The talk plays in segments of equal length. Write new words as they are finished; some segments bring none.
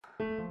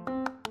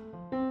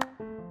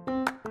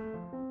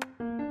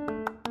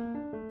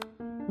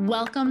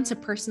Welcome to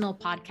Personal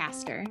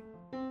Podcaster,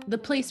 the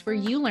place where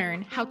you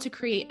learn how to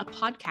create a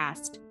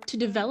podcast to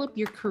develop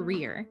your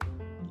career.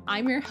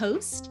 I'm your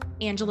host,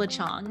 Angela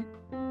Chong.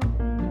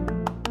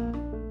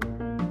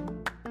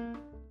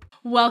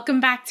 Welcome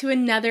back to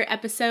another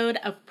episode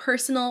of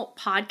Personal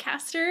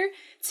Podcaster.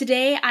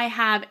 Today I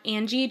have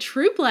Angie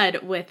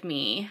Trueblood with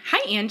me.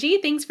 Hi,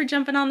 Angie. Thanks for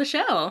jumping on the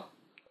show.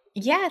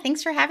 Yeah,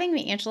 thanks for having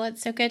me, Angela.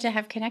 It's so good to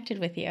have connected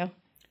with you.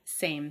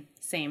 Same.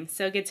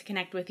 So good to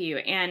connect with you.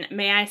 And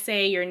may I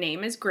say your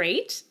name is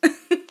great.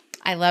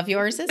 I love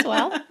yours as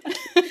well.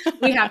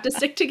 We have to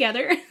stick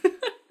together.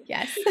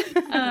 Yes.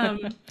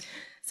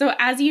 So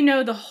as you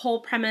know, the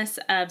whole premise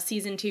of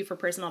season 2 for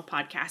Personal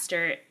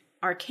Podcaster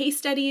are case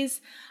studies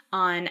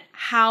on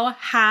how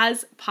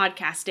has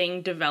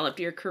podcasting developed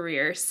your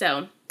career.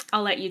 So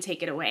I'll let you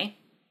take it away.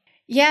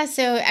 Yeah,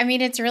 so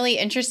it's really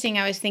interesting.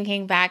 I was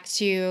thinking back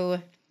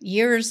to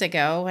years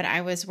ago when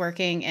I was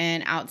working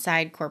in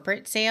outside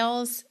corporate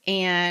sales,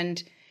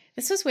 and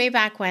this was way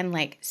back when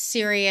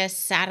Sirius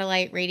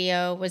satellite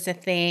radio was a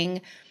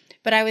thing,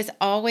 but I was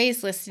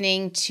always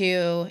listening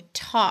to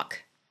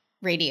talk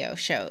radio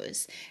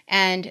shows.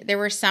 And there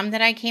were some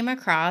that I came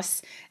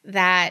across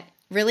that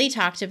really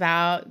talked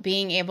about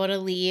being able to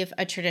leave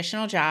a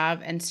traditional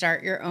job and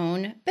start your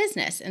own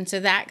business. And so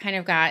that kind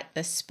of got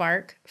the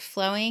spark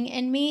flowing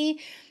in me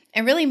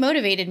and really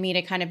motivated me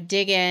to kind of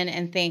dig in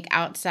and think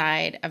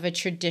outside of a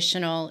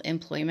traditional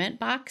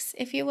employment box,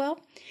 if you will.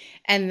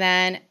 And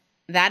then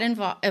that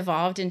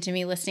evolved into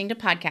me listening to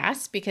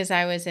podcasts because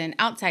I was in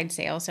outside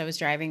sales, so I was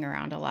driving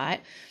around a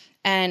lot.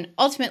 And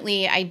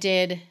ultimately, I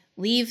did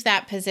leave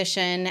that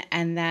position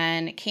and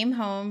then came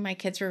home. My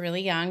kids were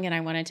really young and I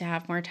wanted to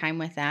have more time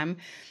with them.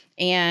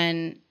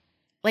 And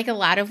like a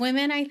lot of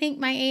women, I think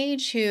my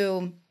age,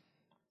 who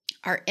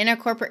are in a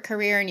corporate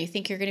career and you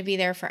think you're going to be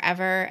there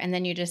forever, and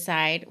then you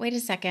decide, wait a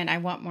second, I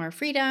want more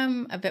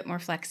freedom, a bit more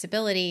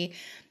flexibility.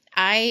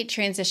 I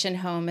transitioned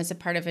home as a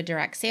part of a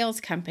direct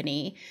sales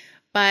company,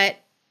 but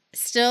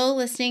still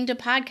listening to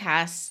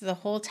podcasts the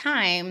whole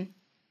time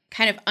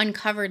kind of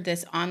uncovered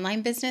this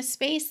online business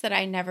space that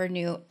I never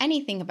knew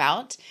anything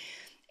about.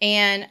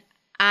 And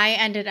I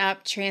ended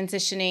up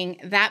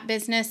transitioning that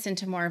business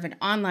into more of an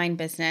online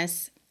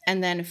business.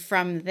 And then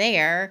from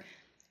there,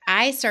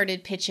 I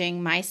started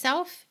pitching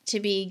myself to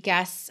be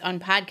guests on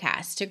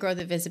podcasts to grow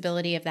the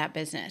visibility of that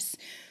business.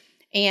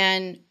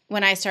 And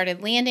when I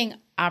started landing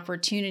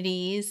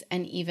opportunities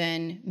and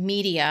even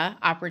media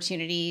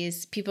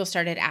opportunities, people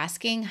started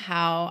asking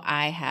how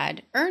I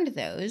had earned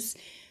those.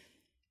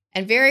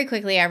 And very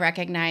quickly I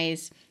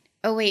recognized,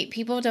 oh wait,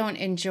 people don't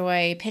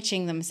enjoy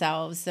pitching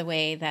themselves the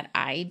way that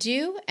I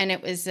do. And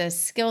it was a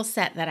skill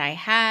set that I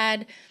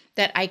had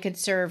that I could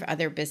serve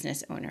other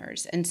business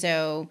owners. And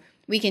so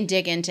we can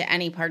dig into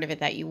any part of it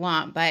that you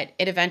want, but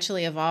it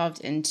eventually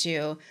evolved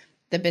into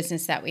the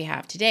business that we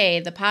have today,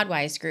 the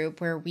Podwise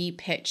Group, where we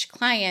pitch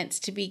clients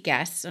to be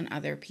guests on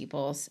other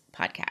people's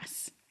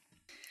podcasts.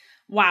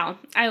 Wow,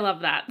 I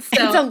love that.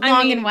 So it's a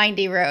long and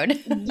windy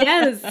road.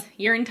 Yes,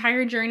 your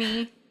entire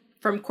journey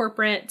from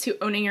corporate to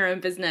owning your own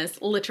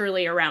business,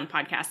 literally around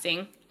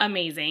podcasting.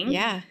 Amazing.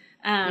 Yeah.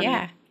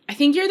 I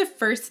think you're the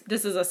first,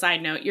 this is a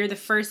side note, you're the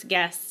first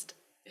guest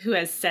who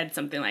has said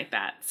something like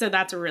that. So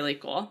that's really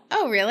cool.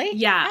 Oh, really?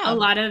 Yeah. Oh.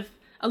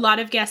 A lot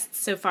of guests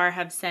so far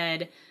have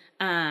said,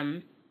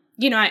 I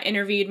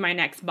interviewed my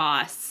next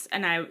boss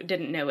and I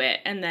didn't know it.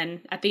 And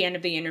then at the end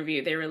of the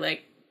interview, they were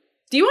like,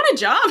 do you want a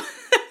job?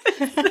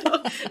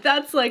 So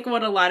that's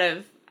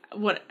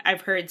what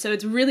I've heard. So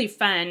it's really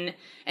fun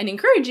and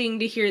encouraging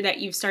to hear that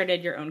you've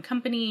started your own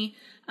company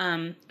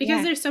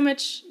because there's so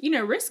much,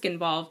 risk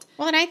involved.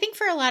 Well, and I think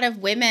for a lot of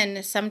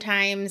women,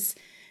 sometimes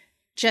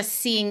just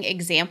seeing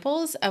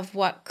examples of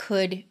what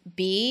could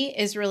be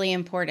is really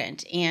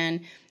important. And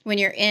when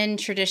you're in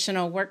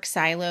traditional work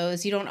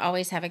silos, you don't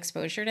always have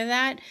exposure to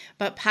that.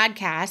 But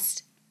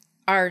podcasts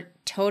are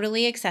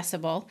totally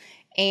accessible.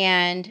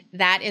 And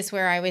that is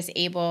where I was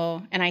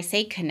able, and I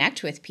say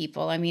connect with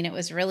people. It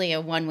was really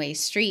a one-way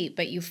street,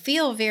 but you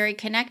feel very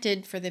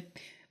connected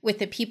with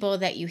the people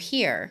that you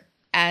hear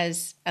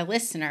as a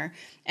listener.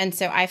 And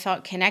so I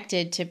felt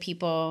connected to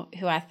people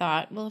who I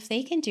thought, well, if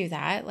they can do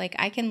that,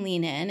 I can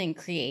lean in and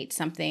create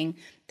something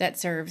that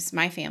serves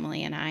my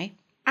family and I.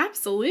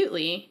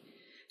 Absolutely.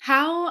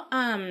 How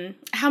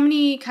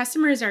many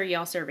customers are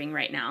y'all serving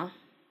right now?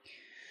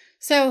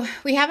 So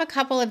we have a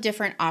couple of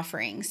different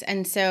offerings.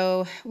 And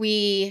so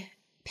we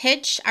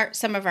pitch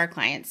some of our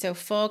clients. So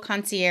full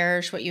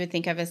concierge, what you would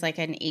think of as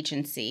an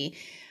agency.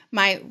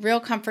 My real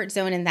comfort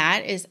zone in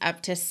that is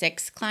up to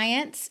 6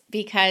 clients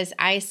because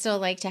I still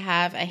like to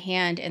have a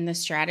hand in the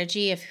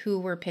strategy of who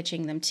we're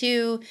pitching them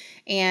to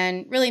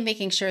and really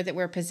making sure that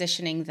we're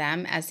positioning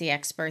them as the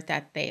expert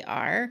that they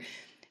are.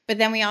 But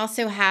then we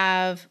also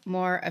have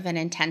more of an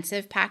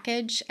intensive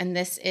package. And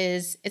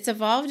it's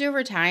evolved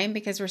over time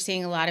because we're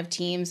seeing a lot of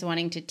teams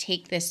wanting to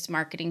take this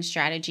marketing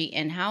strategy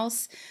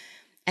in-house.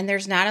 And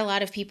there's not a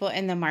lot of people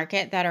in the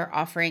market that are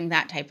offering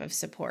that type of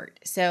support.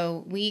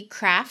 So we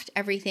craft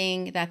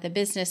everything that the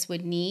business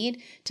would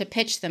need to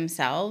pitch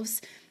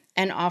themselves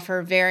and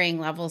offer varying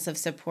levels of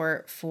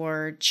support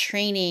for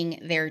training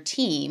their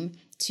team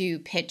to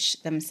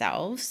pitch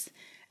themselves.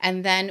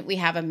 And then we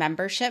have a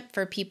membership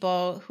for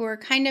people who are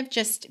kind of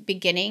just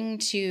beginning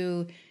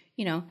to,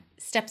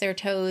 step their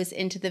toes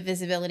into the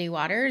visibility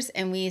waters,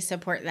 and we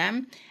support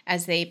them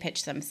as they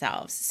pitch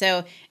themselves.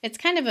 So it's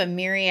kind of a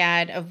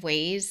myriad of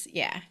ways.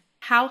 Yeah.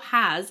 How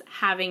has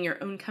having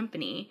your own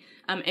company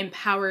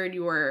empowered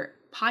your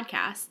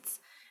podcasts?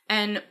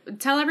 And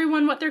tell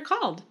everyone what they're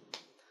called.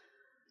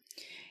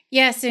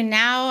 Yeah, so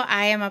now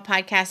I am a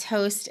podcast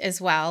host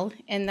as well.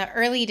 In the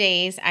early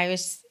days, I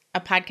was a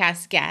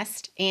podcast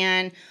guest,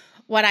 and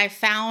what I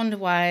found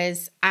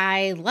was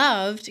I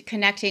loved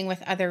connecting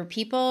with other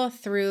people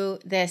through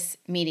this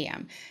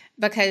medium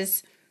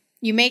because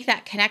you make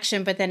that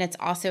connection, but then it's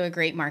also a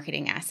great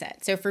marketing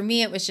asset. So for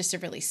me, it was just a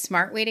really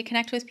smart way to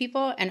connect with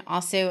people and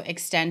also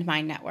extend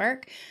my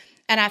network.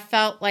 And I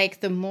felt like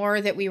the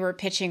more that we were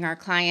pitching our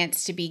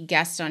clients to be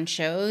guests on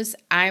shows,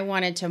 I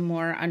wanted to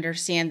more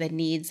understand the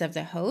needs of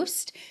the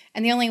host.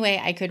 And the only way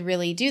I could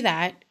really do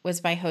that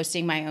was by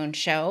hosting my own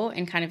show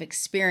and kind of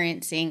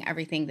experiencing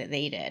everything that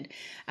they did.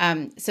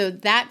 So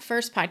that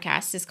first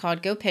podcast is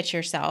called Go Pitch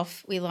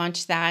Yourself. We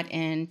launched that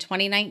in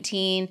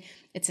 2019.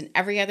 It's an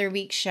every other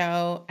week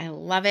show. I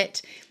love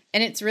it.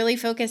 And it's really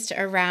focused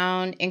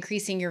around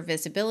increasing your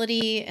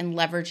visibility and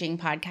leveraging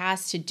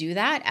podcasts to do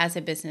that as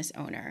a business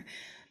owner.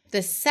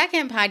 The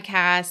second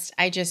podcast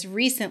I just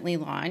recently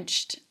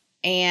launched,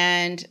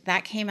 and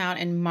that came out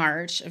in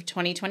March of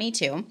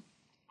 2022.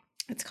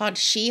 It's called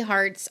She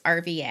Hearts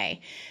RVA,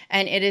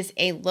 and it is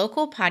a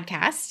local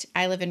podcast.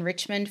 I live in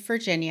Richmond,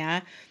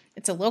 Virginia.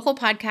 It's a local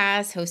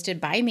podcast hosted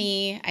by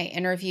me. I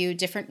interview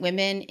different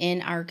women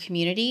in our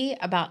community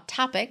about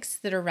topics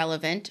that are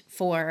relevant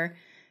for.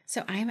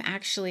 So I'm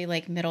actually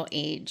like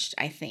middle-aged,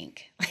 I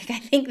think. I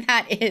think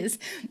that is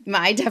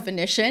my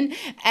definition.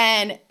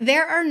 And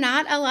there are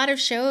not a lot of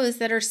shows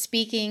that are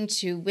speaking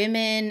to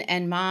women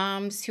and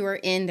moms who are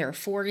in their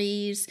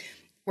 40s.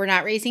 We're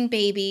not raising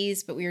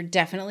babies, but we are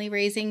definitely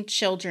raising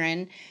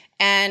children.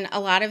 And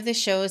a lot of the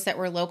shows that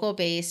were local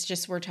based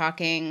just were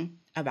talking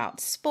about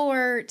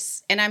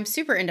sports. And I'm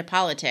super into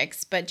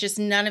politics, but just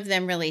none of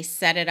them really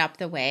set it up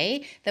the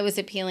way that was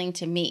appealing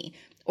to me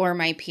or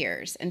my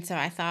peers. And so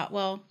I thought,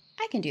 well,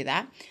 I can do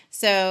that.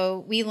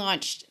 So we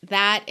launched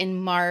that in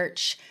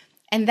March.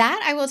 And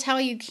that, I will tell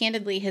you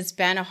candidly, has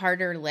been a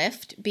harder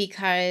lift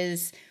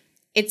because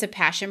it's a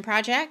passion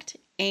project.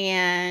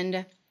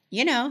 And,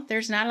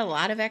 there's not a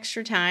lot of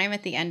extra time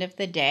at the end of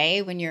the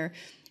day when you're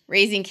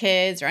raising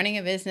kids, running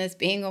a business,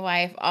 being a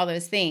wife, all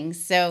those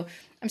things. So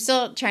I'm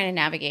still trying to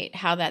navigate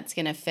how that's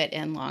going to fit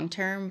in long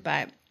term,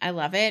 but I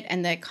love it.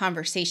 And the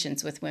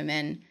conversations with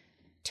women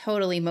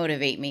totally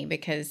motivate me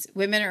because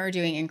women are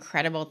doing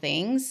incredible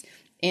things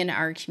in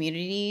our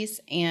communities,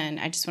 and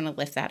I just want to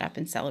lift that up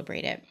and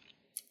celebrate it.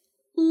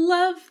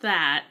 Love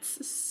that.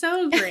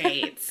 So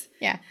great.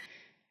 Yeah.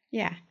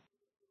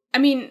 I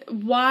mean,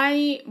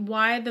 why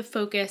the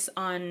focus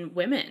on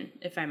women,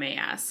 if I may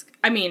ask?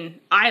 I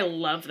mean, I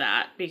love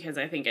that because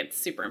I think it's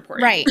super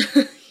important. Right.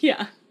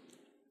 Yeah.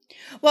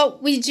 Well,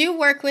 we do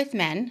work with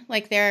men.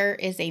 Like there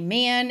is a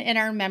man in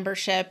our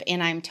membership,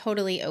 and I'm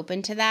totally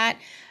open to that.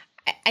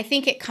 I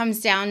think it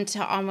comes down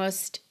to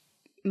almost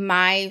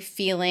my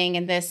feeling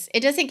in this.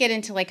 It doesn't get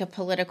into like a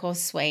political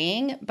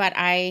swaying, but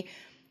I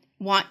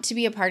want to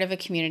be a part of a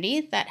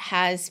community that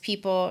has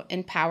people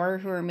in power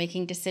who are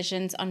making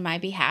decisions on my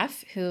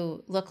behalf,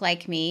 who look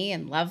like me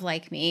and love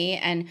like me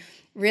and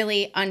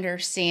really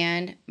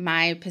understand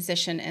my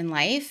position in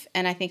life.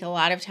 And I think a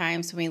lot of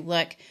times when we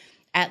look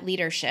at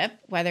leadership,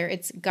 whether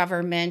it's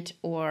government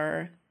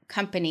or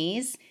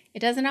companies, it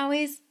doesn't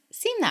always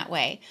seem that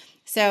way.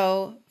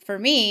 So for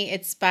me,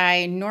 it's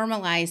by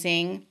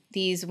normalizing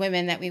these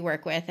women that we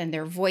work with and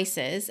their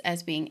voices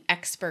as being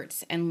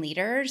experts and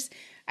leaders.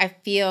 I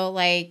feel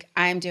like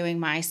I'm doing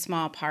my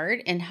small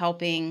part in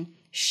helping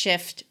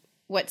shift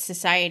what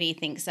society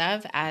thinks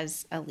of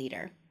as a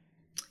leader.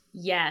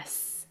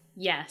 Yes,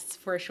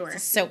 for sure.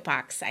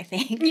 Soapbox, I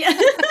think. Yeah.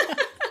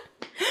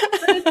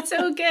 But it's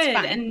so good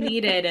and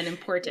needed and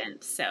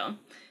important. So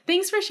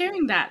thanks for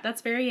sharing that.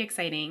 That's very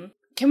exciting.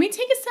 Can we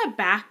take a step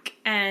back?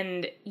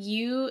 And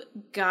you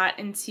got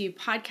into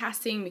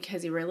podcasting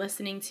because you were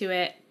listening to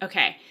it.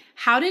 Okay.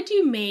 How did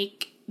you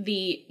make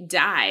the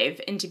dive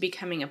into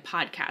becoming a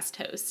podcast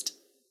host?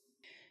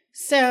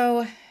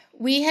 So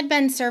we had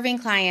been serving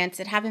clients.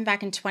 It happened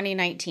back in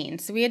 2019.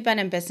 So we had been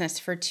in business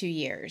for 2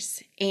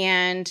 years.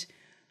 And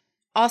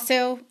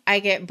also, I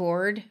get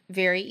bored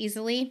very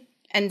easily.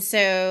 And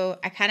so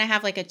I kind of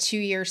have like a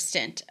 2-year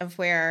stint of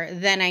where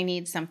then I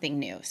need something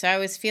new. So I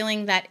was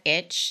feeling that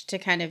itch to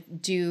kind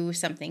of do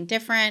something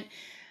different.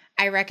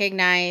 I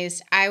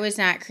recognized I was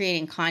not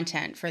creating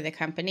content for the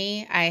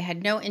company. I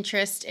had no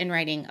interest in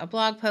writing a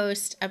blog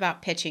post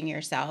about pitching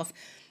yourself.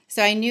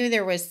 So I knew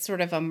there was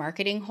sort of a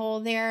marketing hole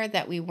there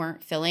that we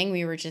weren't filling.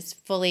 We were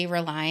just fully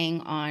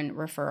relying on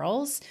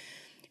referrals.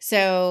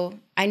 So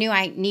I knew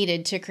I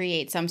needed to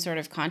create some sort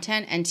of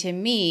content. And to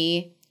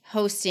me,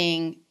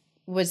 hosting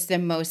was the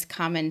most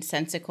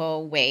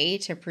commonsensical way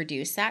to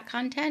produce that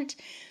content.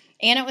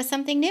 And it was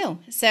something new.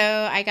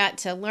 So I got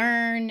to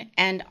learn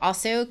and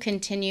also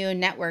continue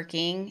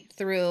networking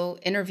through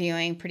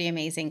interviewing pretty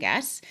amazing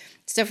guests.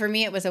 So for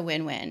me, it was a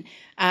win-win.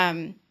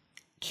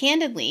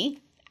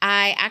 Candidly,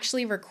 I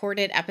actually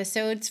recorded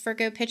episodes for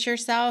Go Pitch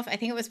Yourself. I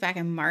think it was back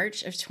in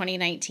March of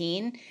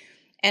 2019.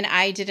 And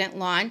I didn't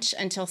launch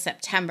until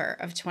September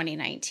of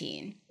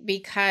 2019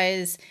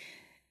 because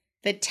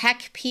the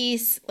tech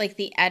piece, like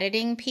the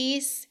editing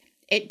piece,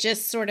 it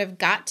just sort of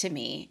got to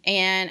me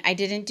and I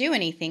didn't do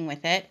anything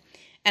with it.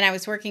 And I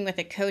was working with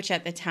a coach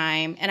at the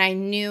time and I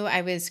knew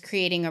I was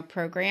creating a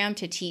program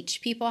to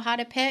teach people how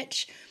to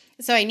pitch.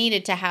 So I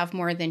needed to have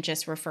more than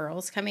just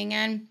referrals coming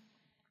in.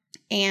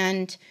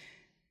 And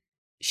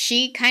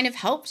she kind of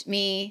helped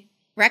me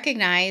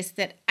recognize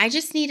that I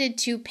just needed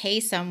to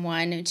pay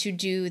someone to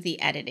do the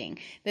editing.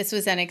 This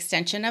was an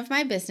extension of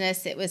my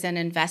business. It was an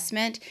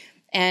investment.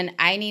 And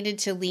I needed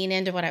to lean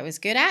into what I was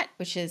good at,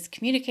 which is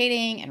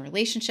communicating and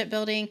relationship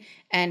building,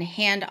 and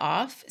hand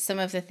off some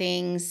of the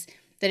things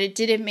that it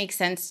didn't make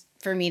sense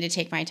for me to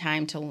take my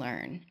time to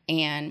learn.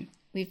 And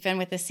we've been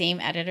with the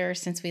same editor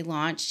since we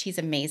launched. He's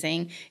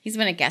amazing. He's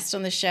been a guest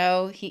on the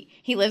show.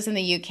 He lives in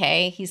the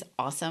UK. He's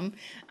awesome.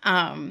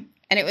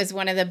 And it was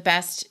one of the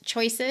best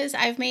choices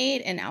I've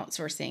made in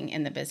outsourcing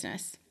in the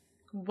business.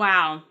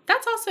 Wow.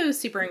 That's also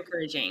super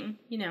encouraging,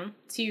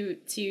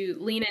 to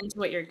lean into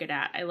what you're good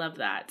at. I love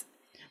that.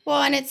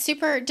 Well, and it's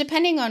super,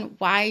 depending on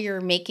why you're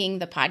making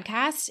the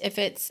podcast, if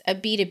it's a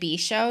B2B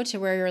show to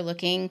where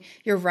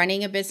you're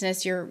running a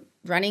business, you're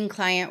running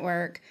client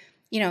work,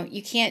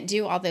 you can't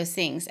do all those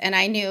things. And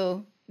I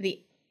knew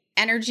the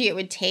energy it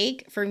would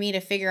take for me to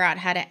figure out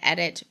how to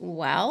edit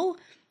well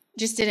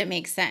just didn't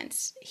make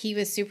sense. He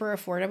was super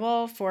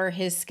affordable for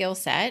his skill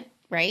set,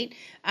 right?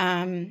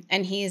 And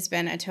he's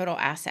been a total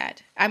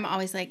asset. I'm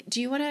always like, do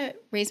you want to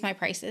raise my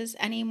prices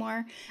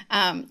anymore?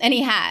 And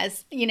he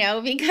has,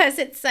 because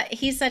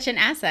he's such an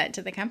asset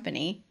to the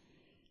company.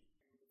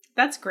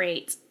 That's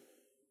great.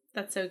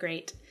 That's so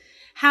great.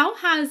 How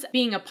has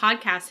being a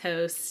podcast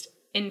host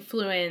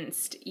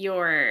influenced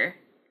your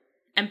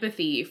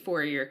empathy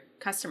for your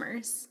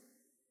customers?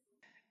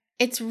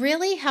 It's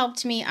really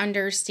helped me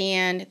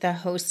understand the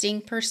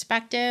hosting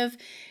perspective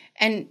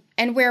and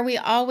where we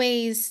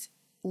always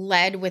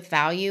led with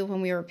value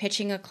when we were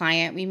pitching a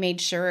client. We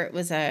made sure it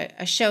was a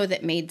show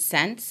that made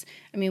sense.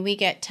 I mean, we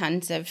get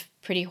tons of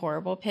pretty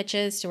horrible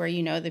pitches to where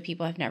the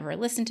people have never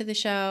listened to the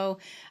show.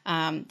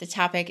 The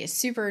topic is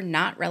super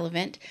not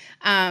relevant.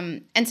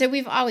 And so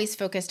we've always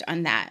focused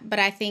on that. But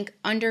I think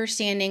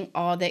understanding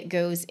all that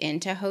goes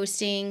into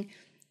hosting,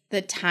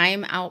 the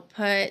time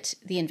output,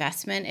 the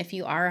investment, if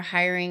you are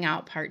hiring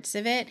out parts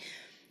of it,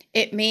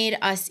 it made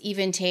us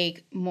even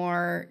take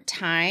more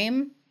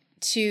time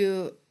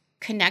to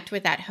connect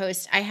with that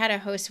host. I had a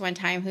host one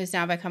time who's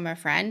now become a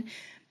friend.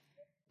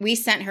 We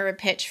sent her a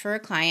pitch for a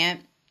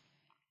client.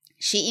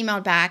 She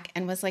emailed back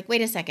and was like,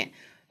 wait a second,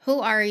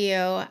 who are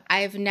you?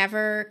 I've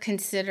never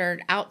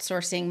considered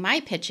outsourcing my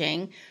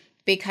pitching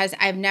because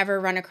I've never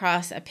run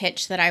across a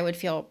pitch that I would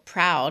feel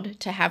proud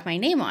to have my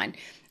name on.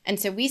 And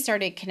so we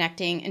started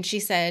connecting and she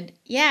said,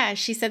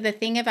 the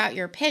thing about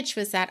your pitch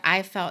was that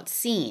I felt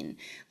seen.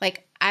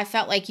 Like I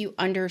felt like you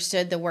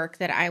understood the work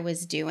that I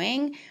was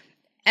doing.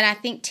 And I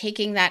think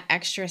taking that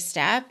extra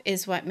step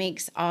is what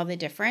makes all the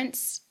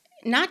difference,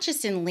 not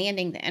just in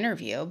landing the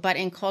interview, but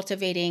in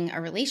cultivating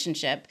a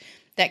relationship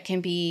that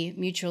can be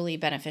mutually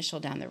beneficial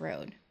down the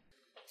road.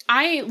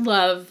 I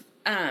love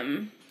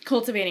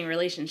cultivating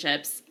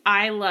relationships.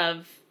 I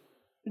love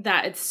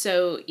that it's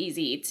so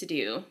easy to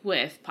do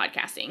with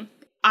podcasting.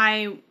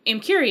 I am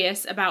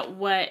curious about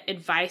what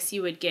advice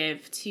you would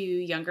give to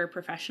younger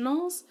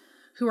professionals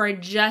who are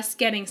just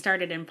getting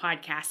started in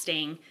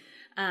podcasting.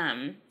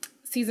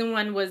 Season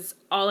 1 was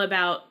all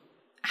about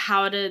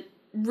how to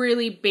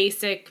really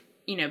basic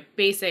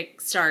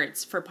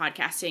starts for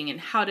podcasting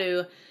and how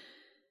to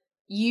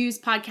use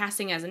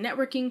podcasting as a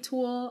networking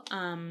tool.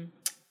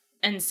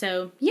 And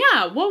so,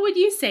 what would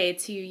you say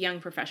to young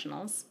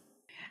professionals?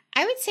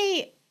 I would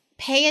say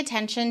pay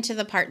attention to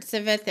the parts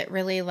of it that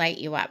really light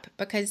you up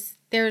because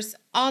there's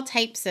all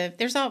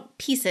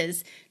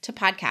pieces to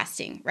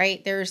podcasting,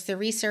 right? There's the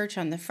research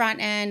on the front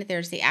end.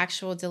 There's the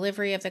actual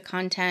delivery of the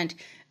content,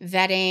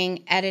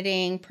 vetting,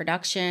 editing,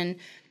 production.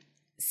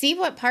 See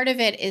what part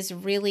of it is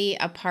really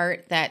a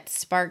part that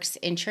sparks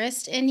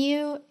interest in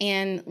you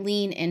and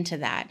lean into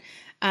that.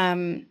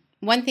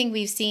 One thing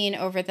we've seen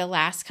over the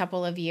last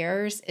couple of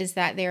years is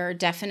that there are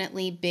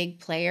definitely big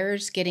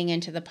players getting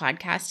into the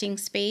podcasting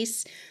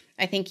space.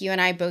 I think you and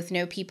I both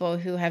know people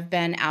who have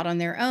been out on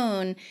their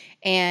own,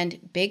 and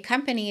big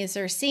companies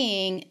are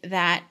seeing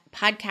that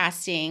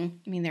podcasting,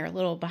 I mean, they're a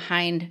little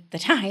behind the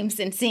times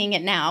and seeing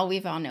it now.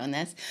 We've all known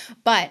this,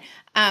 but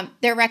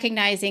they're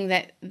recognizing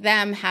that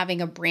them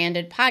having a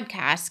branded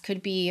podcast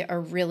could be a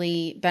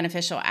really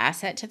beneficial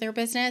asset to their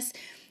business.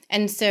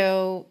 And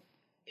so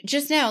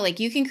just know,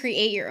 like, you can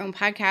create your own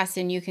podcast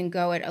and you can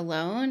go it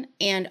alone.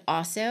 And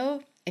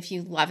also, if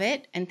you love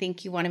it and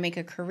think you want to make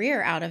a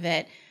career out of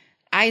it,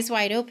 eyes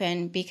wide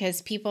open,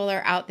 because people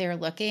are out there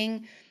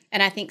looking.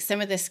 And I think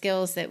some of the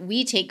skills that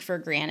we take for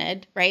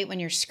granted, right, when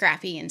you're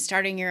scrappy and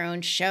starting your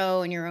own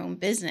show and your own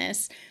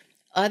business,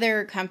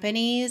 other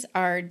companies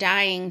are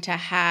dying to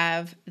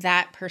have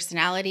that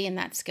personality and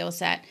that skill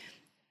set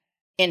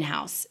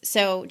in-house.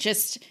 So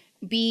just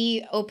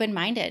be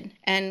open-minded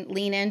and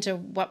lean into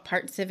what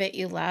parts of it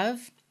you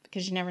love,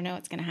 because you never know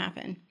what's going to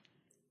happen.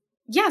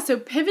 Yeah, so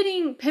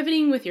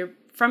pivoting with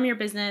from your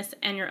business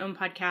and your own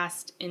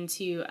podcast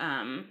into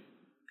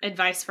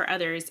advice for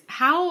others.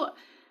 How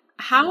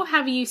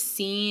have you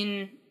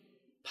seen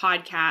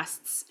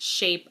podcasts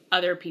shape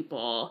other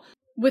people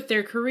with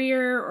their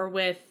career or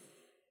with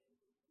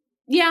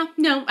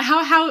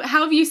how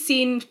have you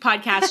seen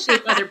podcasts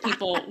shape other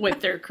people with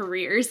their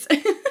careers?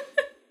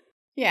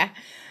 Yeah.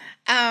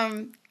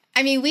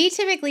 I mean, we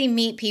typically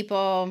meet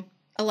people.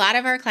 A lot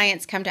of our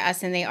clients come to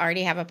us and they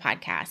already have a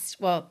podcast.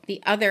 Well,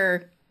 the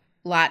other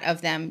lot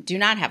of them do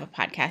not have a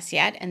podcast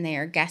yet, and they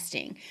are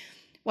guesting.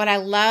 What I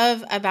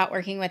love about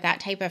working with that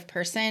type of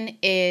person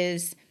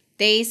is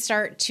they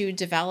start to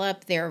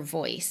develop their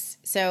voice.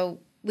 So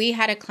we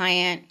had a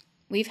client,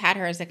 we've had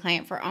her as a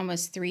client for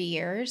almost 3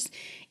 years,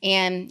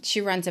 and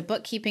she runs a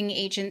bookkeeping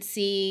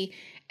agency.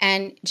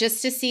 And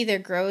just to see the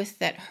growth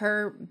that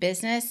her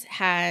business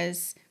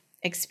has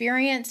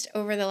experienced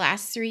over the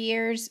last 3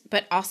 years,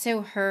 but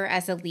also her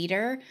as a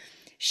leader.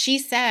 She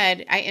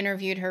said, I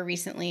interviewed her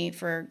recently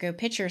for Go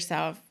Pitch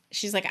Yourself.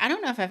 She's like, I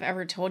don't know if I've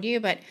ever told you,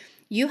 but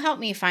you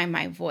helped me find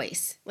my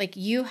voice. Like,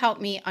 you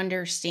helped me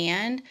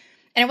understand.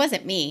 And it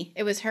wasn't me.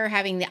 It was her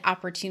having the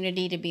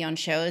opportunity to be on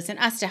shows and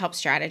us to help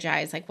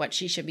strategize like what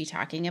she should be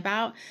talking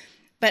about.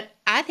 But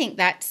I think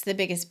that's the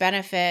biggest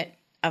benefit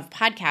of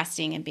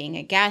podcasting and being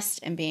a guest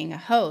and being a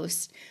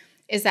host,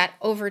 is that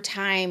over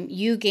time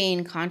you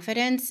gain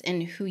confidence in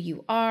who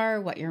you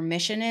are, what your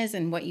mission is,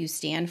 and what you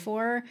stand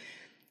for.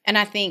 And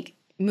I think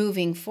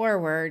moving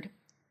forward,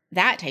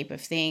 that type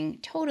of thing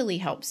totally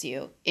helps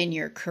you in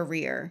your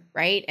career,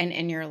 right? And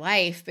in your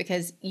life,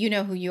 because you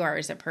know who you are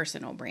as a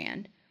personal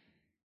brand.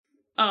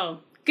 Oh,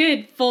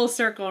 good full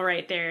circle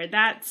right there.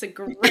 That's a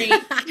great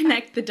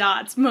connect the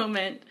dots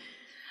moment.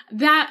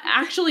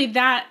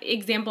 That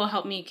example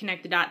helped me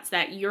connect the dots,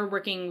 that you're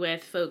working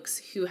with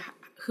folks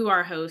who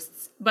are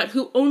hosts, but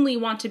who only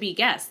want to be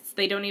guests.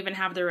 They don't even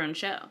have their own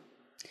show.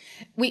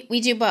 We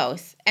do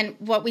both. And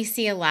what we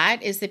see a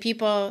lot is the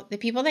people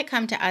that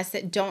come to us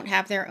that don't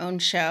have their own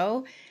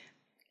show.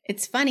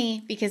 It's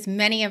funny because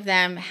many of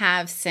them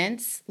have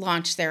since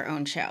launched their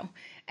own show.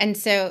 And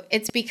so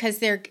it's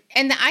because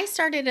I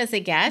started as a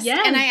guest,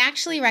 yes. And I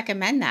actually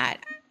recommend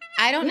that.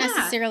 I don't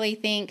necessarily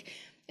think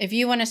if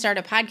you want to start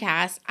a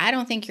podcast, I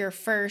don't think your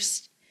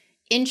first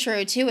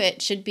intro to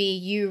it should be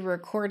you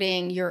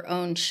recording your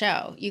own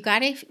show. You got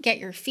to get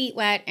your feet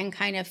wet and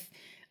kind of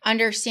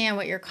understand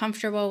what you're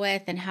comfortable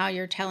with and how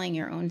you're telling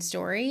your own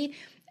story.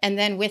 And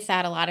then with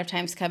that, a lot of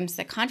times comes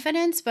the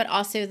confidence, but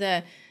also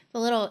the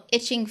little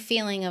itching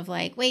feeling of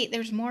like, wait,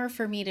 there's more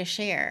for me to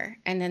share.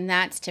 And then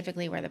that's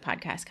typically where the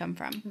podcasts come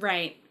from.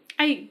 Right.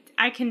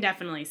 I can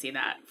definitely see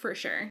that for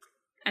sure.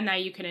 And now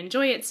you can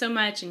enjoy it so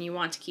much and you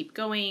want to keep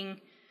going.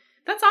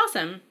 That's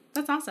awesome.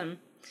 That's awesome.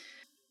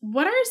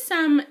 What are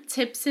some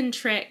tips and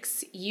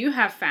tricks you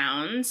have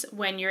found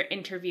when you're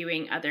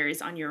interviewing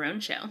others on your own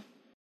show?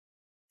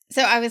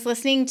 So I was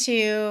listening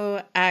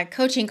to a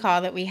coaching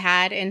call that we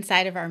had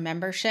inside of our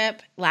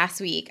membership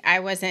last week. I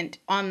wasn't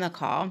on the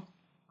call,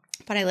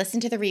 but I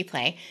listened to the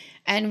replay.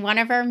 And one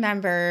of our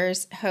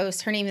members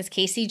hosts, her name is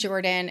Casey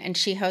Jordan, and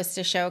she hosts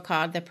a show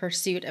called The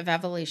Pursuit of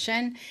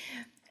Evolution.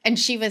 And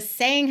she was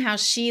saying how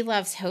she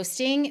loves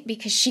hosting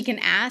because she can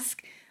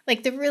ask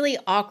like the really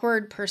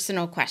awkward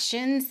personal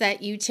questions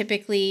that you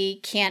typically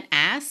can't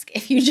ask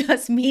if you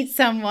just meet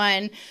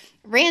someone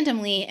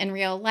randomly in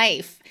real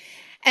life.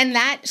 And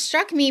that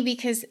struck me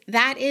because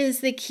that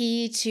is the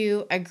key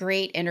to a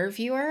great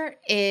interviewer,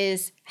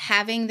 is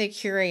having the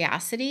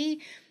curiosity.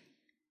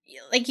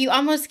 Like, you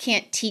almost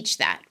can't teach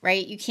that,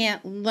 right? You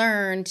can't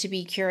learn to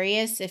be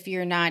curious if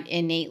you're not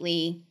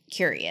innately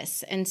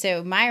curious. And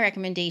so my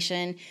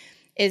recommendation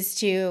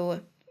is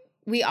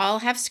we all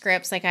have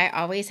scripts. Like, I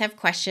always have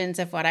questions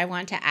of what I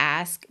want to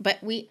ask,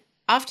 but we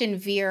often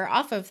veer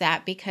off of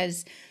that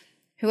because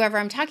whoever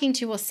I'm talking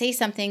to will say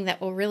something that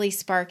will really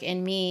spark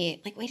in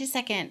me, like, wait a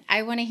second,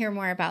 I want to hear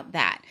more about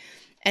that.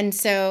 And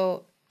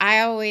so I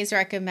always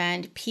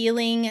recommend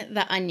peeling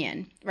the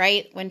onion,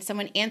 right? When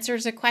someone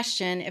answers a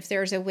question, if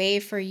there's a way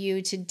for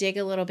you to dig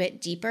a little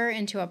bit deeper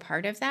into a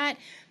part of that,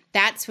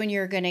 that's when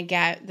you're going to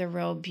get the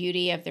real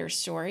beauty of their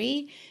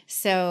story.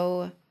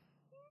 So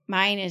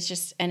Mine is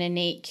just an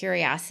innate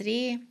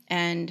curiosity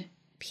and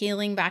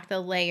peeling back the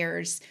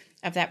layers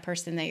of that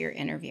person that you're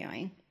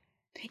interviewing.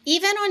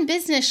 Even on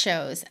business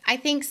shows, I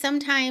think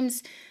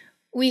sometimes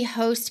we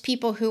host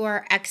people who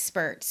are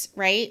experts,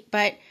 right?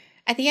 But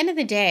at the end of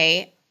the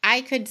day,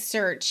 I could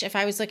search if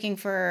I was looking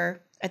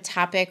for a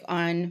topic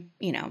on,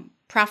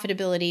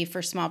 profitability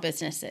for small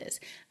businesses.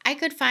 I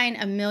could find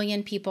a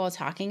million people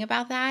talking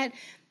about that.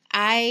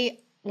 I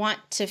want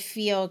to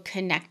feel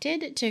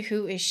connected to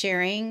who is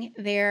sharing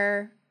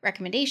their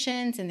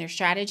recommendations and their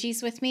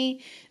strategies with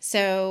me.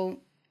 So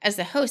as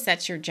the host,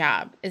 that's your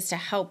job, is to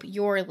help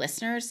your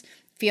listeners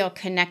feel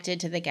connected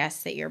to the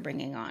guests that you're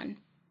bringing on.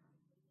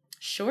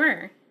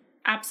 Sure.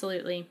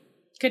 Absolutely.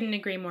 Couldn't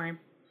agree more.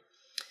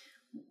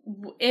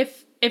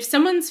 If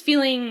someone's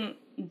feeling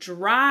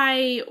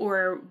dry,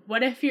 or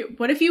what if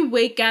you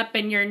wake up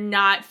and you're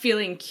not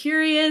feeling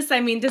curious?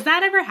 I mean, does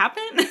that ever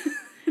happen?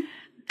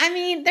 I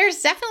mean,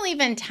 there's definitely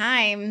been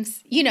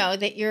times,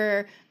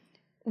 that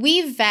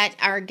we vet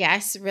our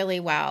guests really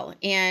well.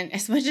 And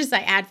as much as I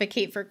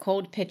advocate for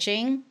cold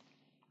pitching,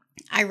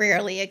 I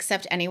rarely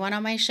accept anyone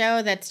on my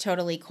show that's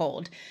totally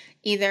cold.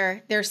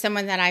 Either there's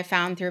someone that I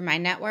found through my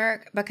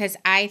network because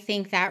I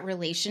think that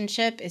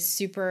relationship is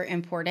super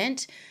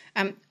important,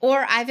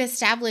 or I've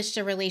established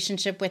a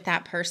relationship with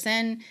that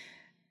person.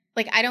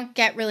 Like, I don't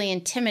get really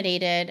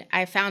intimidated.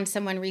 I found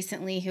someone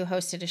recently who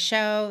hosted a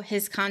show.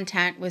 His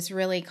content was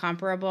really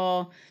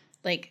comparable,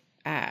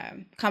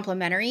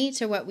 complementary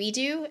to what we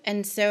do.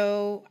 And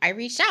so I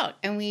reached out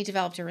and we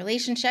developed a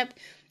relationship.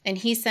 And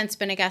he's since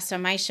been a guest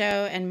on my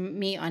show and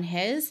me on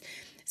his.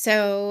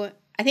 So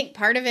I think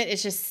part of it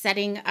is just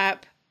setting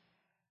up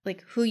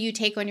who you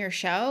take on your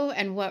show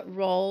and what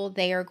role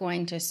they are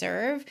going to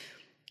serve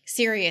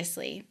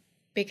seriously,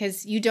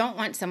 because you don't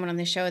want someone on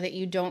the show that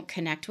you don't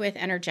connect with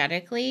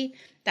energetically.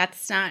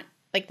 That's not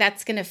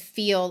that's going to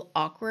feel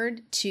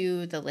awkward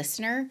to the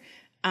listener.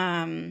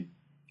 And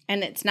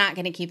it's not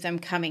going to keep them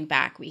coming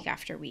back week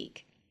after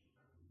week.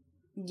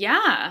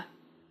 Yeah.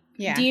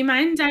 Yeah. Do you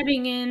mind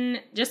diving in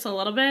just a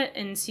little bit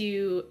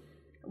into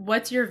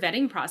what's your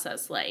vetting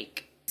process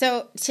like?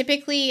 So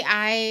typically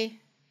I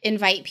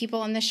invite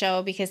people on the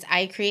show because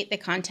I create the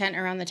content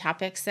around the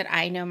topics that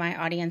I know my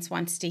audience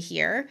wants to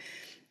hear.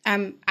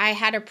 I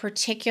had a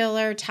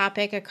particular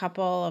topic a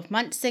couple of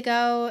months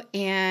ago,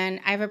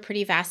 and I have a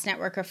pretty vast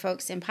network of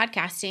folks in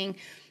podcasting.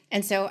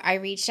 And so I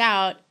reached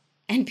out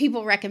and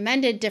people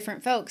recommended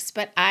different folks,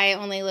 but I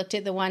only looked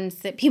at the ones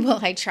that people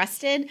I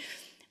trusted,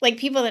 like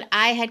people that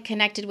I had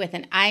connected with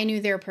and I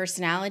knew their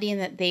personality and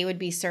that they would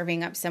be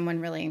serving up someone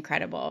really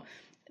incredible.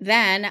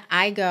 Then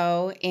I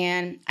go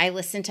and I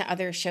listen to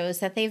other shows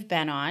that they've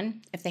been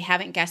on. If they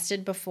haven't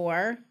guested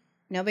before,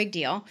 no big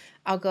deal.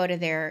 I'll go to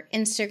their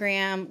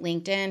Instagram,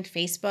 LinkedIn,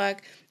 Facebook,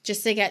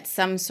 just to get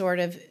some sort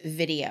of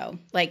video.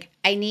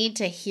 I need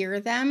to hear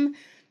them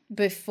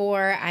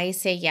before I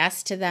say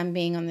yes to them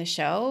being on the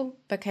show,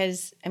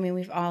 because,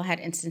 we've all had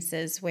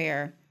instances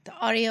where the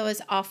audio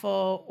is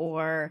awful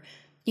or,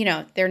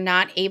 they're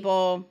not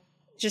able,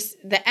 just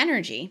the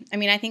energy.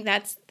 I think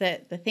that's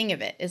the thing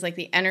of it is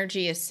the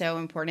energy is so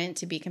important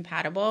to be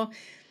compatible.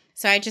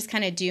 So I just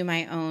kind of do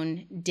my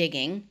own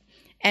digging.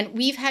 And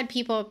we've had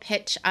people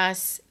pitch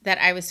us that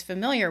I was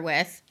familiar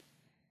with,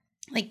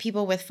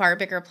 people with far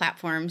bigger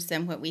platforms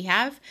than what we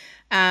have.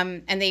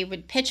 And they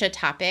would pitch a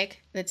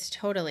topic that's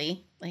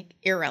totally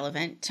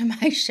irrelevant to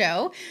my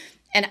show.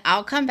 And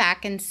I'll come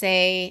back and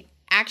say,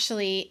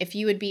 actually, if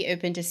you would be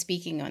open to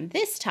speaking on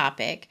this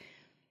topic,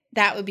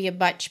 that would be a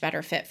much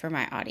better fit for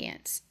my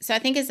audience. So I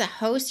think as a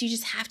host, you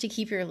just have to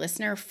keep your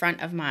listener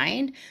front of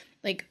mind.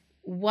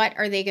 What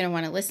are they going to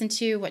want to listen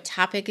to? What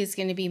topic is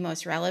going to be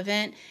most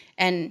relevant?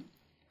 And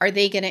are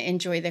they going to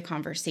enjoy the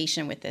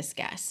conversation with this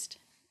guest?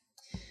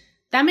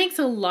 That makes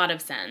a lot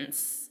of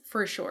sense,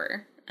 for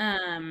sure.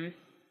 And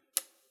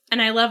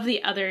I love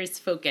the others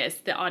focus,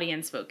 the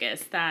audience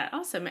focus. That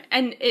also,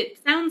 and it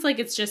sounds like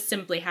it's just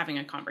simply having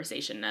a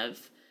conversation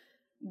of,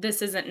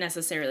 this isn't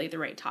necessarily the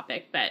right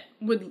topic, but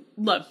would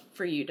love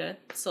for you to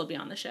still be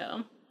on the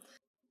show.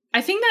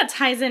 I think that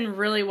ties in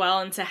really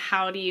well into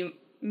how do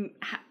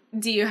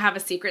you have a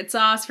secret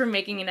sauce for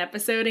making an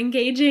episode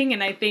engaging?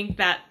 And I think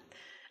that,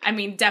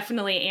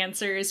 definitely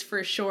answers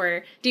for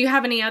sure. Do you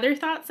have any other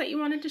thoughts that you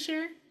wanted to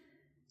share?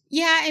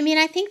 Yeah,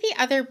 I think the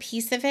other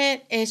piece of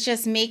it is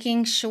just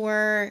making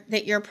sure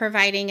that you're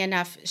providing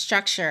enough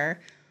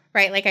structure,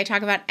 right? I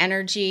talk about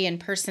energy and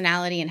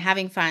personality and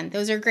having fun.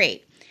 Those are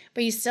great.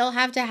 But you still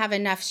have to have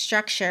enough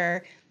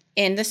structure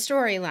in the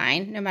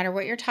storyline, no matter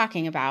what you're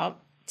talking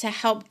about, to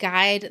help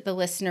guide the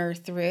listener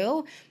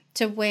through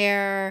to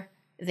where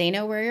they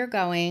know where you're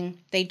going,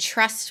 they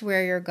trust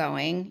where you're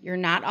going, you're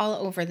not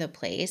all over the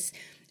place,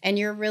 and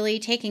you're really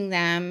taking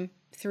them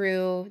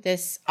through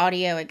this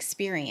audio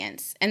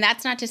experience. And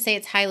that's not to say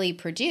it's highly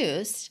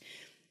produced.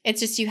 It's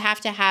just you have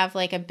to have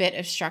a bit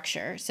of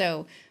structure.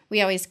 So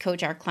we always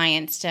coach our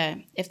clients to,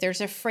 if there's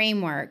a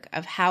framework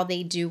of how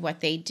they do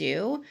what they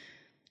do,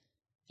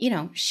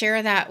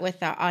 share that with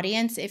the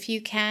audience if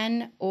you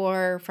can,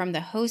 or from the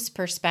host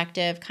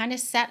perspective, kind of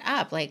set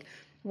up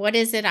What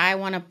is it I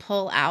want to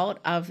pull out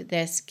of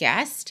this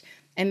guest,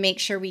 and make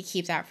sure we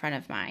keep that front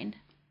of mind.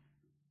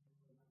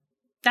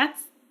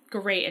 That's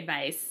great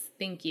advice.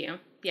 Thank you.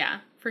 Yeah,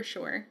 for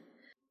sure.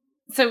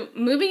 So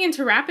moving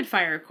into rapid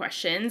fire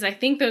questions, I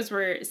think those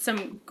were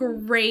some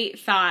great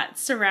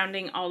thoughts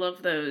surrounding all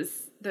of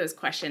those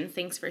questions.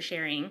 Thanks for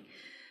sharing.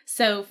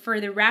 So for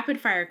the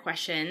rapid fire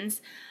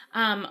questions,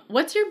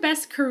 what's your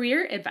best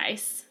career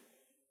advice?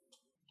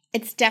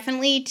 It's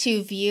definitely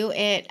to view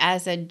it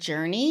as a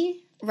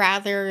journey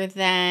rather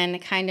than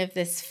kind of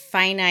this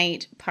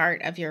finite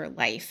part of your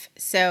life.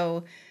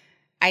 So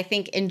I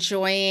think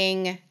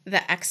enjoying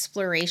the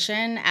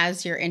exploration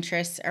as your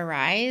interests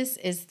arise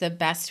is the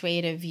best way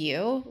to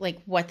view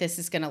like what this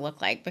is going to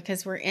look like,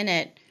 because we're in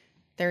it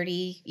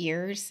 30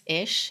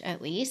 years-ish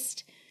at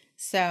least.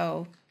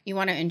 So you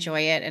want to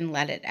enjoy it and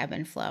let it ebb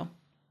and flow.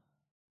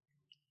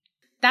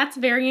 That's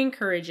very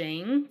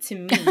encouraging to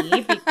me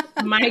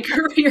because my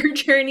career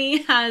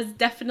journey has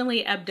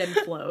definitely ebbed and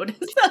flowed.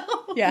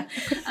 So yeah.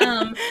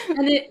 And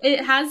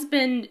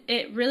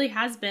it really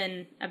has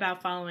been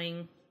about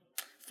following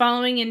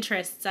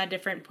interests at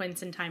different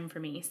points in time for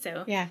me.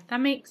 So yeah, that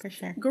makes for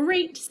sure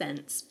great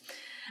sense.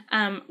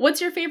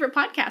 What's your favorite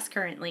podcast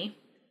currently?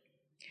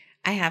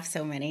 I have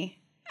so many.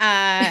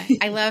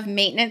 I love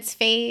Maintenance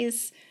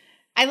Phase.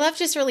 I love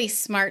just really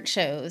smart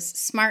shows.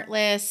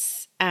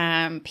 Smartless,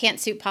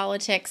 Pantsuit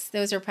Politics.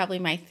 Those are probably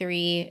my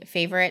 3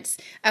 favorites.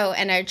 Oh,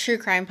 and a true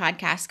crime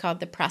podcast called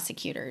The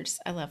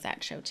Prosecutors. I love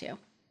that show too.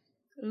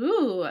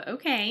 Ooh,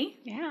 okay.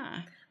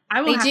 Yeah.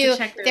 I will have to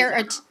check those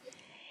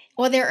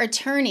out. They're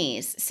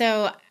attorneys.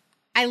 So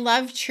I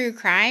love true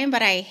crime,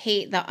 but I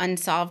hate the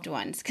unsolved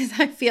ones because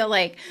I feel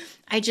like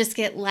I just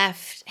get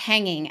left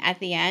hanging at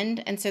the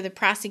end. And so the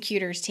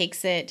prosecutors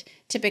takes it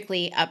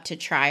typically up to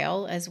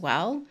trial as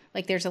well.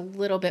 Like there's a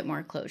little bit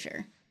more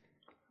closure.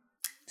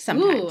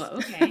 Sometimes. Ooh,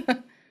 okay.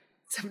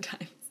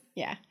 Sometimes.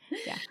 Yeah.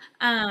 Yeah.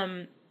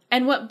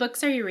 And what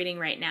books are you reading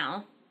right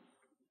now?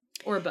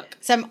 Or book?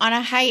 So I'm on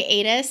a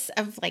hiatus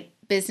of like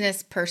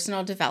business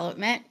personal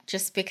development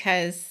just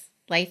because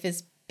life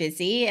is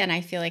busy and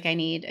I feel like I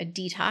need a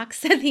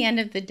detox at the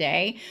end of the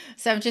day.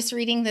 So I'm just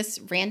reading this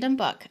random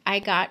book I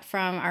got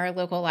from our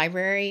local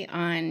library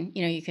on,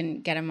 you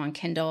can get them on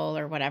Kindle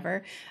or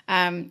whatever.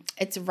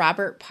 It's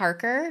Robert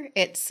Parker.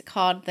 It's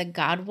called The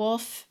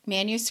Godwolf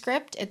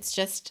Manuscript. It's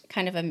just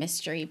kind of a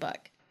mystery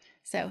book.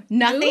 So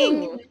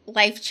nothing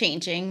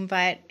life-changing,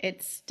 but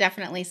it's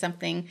definitely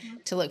something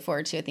to look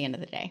forward to at the end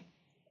of the day.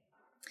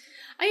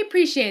 I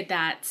appreciate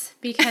that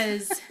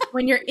because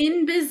when you're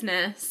in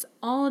business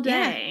all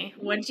day,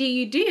 what do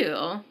you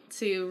do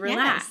to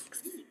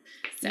relax?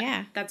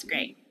 Yes. So that's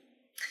great.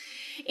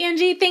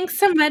 Angie, thanks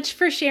so much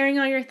for sharing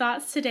all your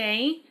thoughts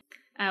today.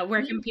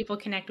 Where can people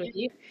connect with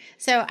you?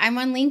 So I'm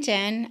on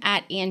LinkedIn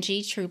at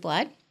Angie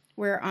Trueblood.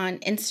 We're on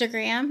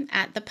Instagram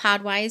at the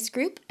Podwise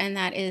Group, and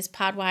that is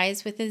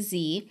Podwise with a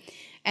Z.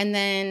 And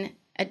then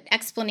an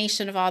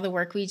explanation of all the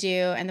work we do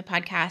and the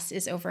podcast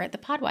is over at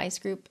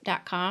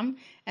thepodwisegroup.com.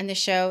 And the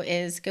show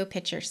is Go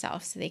Pitch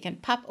Yourself. So they can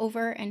pop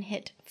over and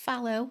hit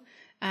follow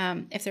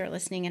if they're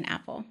listening in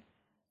Apple.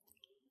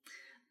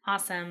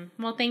 Awesome.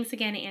 Well, thanks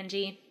again,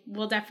 Angie.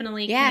 We'll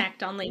definitely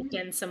connect on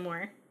LinkedIn some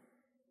more.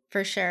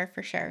 For sure.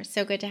 For sure.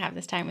 So good to have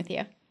this time with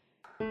you.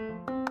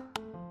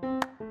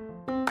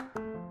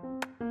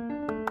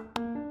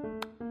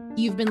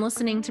 You've been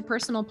listening to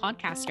Personal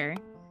Podcaster.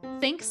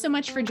 Thanks so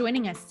much for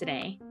joining us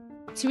today.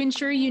 To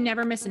ensure you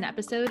never miss an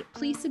episode,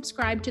 please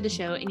subscribe to the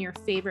show in your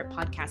favorite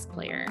podcast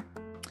player.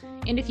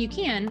 And if you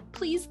can,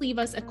 please leave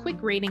us a quick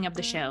rating of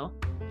the show.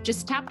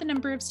 Just tap the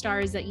number of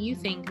stars that you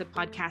think the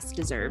podcast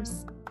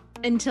deserves.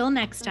 Until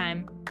next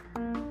time.